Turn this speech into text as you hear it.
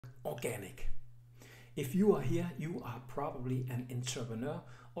organic. If you are here, you are probably an entrepreneur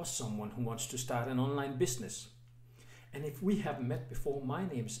or someone who wants to start an online business. And if we have met before, my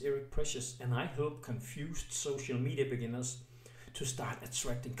name is Eric Precious and I help confused social media beginners to start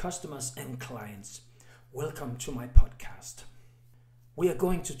attracting customers and clients. Welcome to my podcast. We are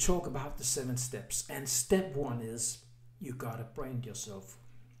going to talk about the 7 steps, and step 1 is you gotta brand yourself.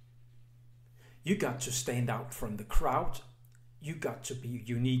 You got to stand out from the crowd. You got to be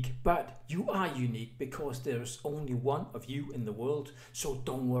unique, but you are unique because there's only one of you in the world. So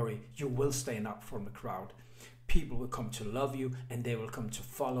don't worry, you will stand out from the crowd. People will come to love you and they will come to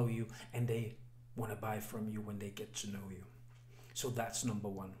follow you and they want to buy from you when they get to know you. So that's number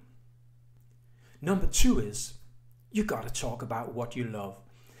 1. Number 2 is you got to talk about what you love.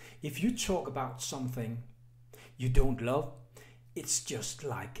 If you talk about something you don't love, it's just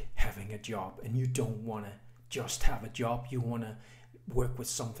like having a job, and you don't want to just have a job. You want to work with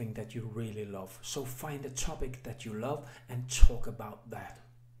something that you really love. So find a topic that you love and talk about that.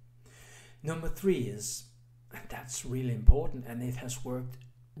 Number 3 is, and that's really important and it has worked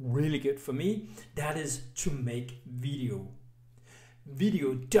really good for me, that is to make video.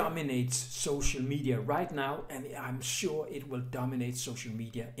 Video dominates social media right now, and I'm sure it will dominate social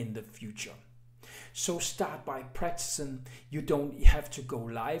media in the future. So start by practicing. You don't have to go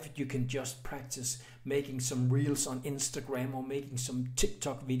live. You can just practice making some reels on Instagram or making some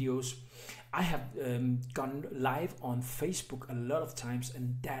TikTok videos. I have gone live on Facebook a lot of times,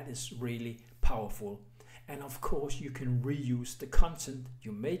 and that is really powerful. And of course, you can reuse the content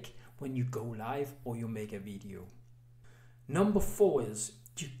you make when you go live or you make a video. Number 4 is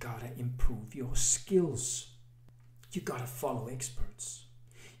you gotta improve your skills. You gotta follow experts.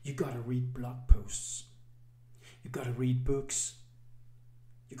 You gotta read blog posts. You gotta read books.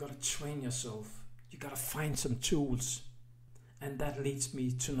 You gotta train yourself. You gotta find some tools. And that leads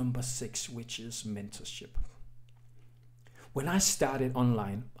me to number 6, which is mentorship. When I started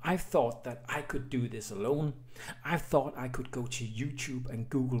online, I thought that I could do this alone. I thought I could go to YouTube and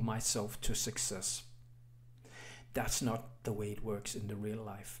Google myself to success. That's not the way it works in the real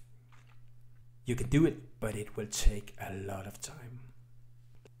life. You can do it, but it will take a lot of time.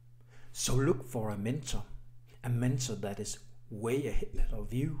 So look for a mentor that is way ahead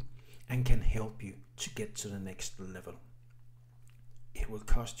of you and can help you to get to the next level. It will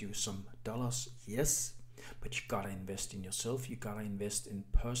cost you some dollars, yes, but you gotta invest in yourself. You gotta invest in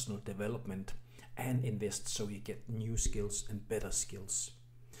personal development and invest so you get new skills and better skills.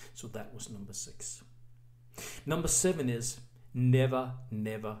 So that was number 6. Number 7 is never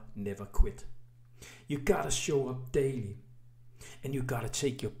quit. You gotta show up daily. And you gotta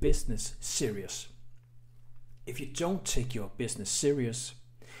take your business serious. If you don't take your business serious,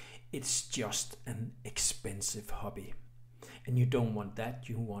 it's just an expensive hobby. And you don't want that.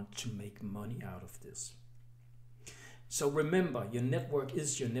 You want to make money out of this. So remember, your network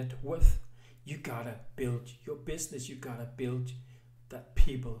is your net worth. You gotta build your business. You gotta build that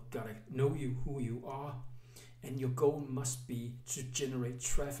people gotta know you, who you are. And your goal must be to generate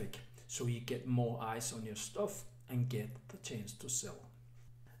traffic so you get more eyes on your stuff and get the chance to sell.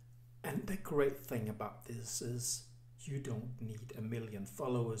 And the great thing about this is you don't need 1 million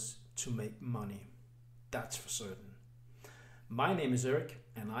followers to make money. That's for certain. My name is Eric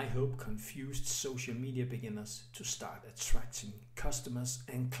and I help confused social media beginners to start attracting customers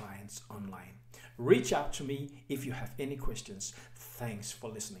and clients online. Reach out to me if you have any questions. Thanks for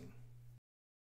listening.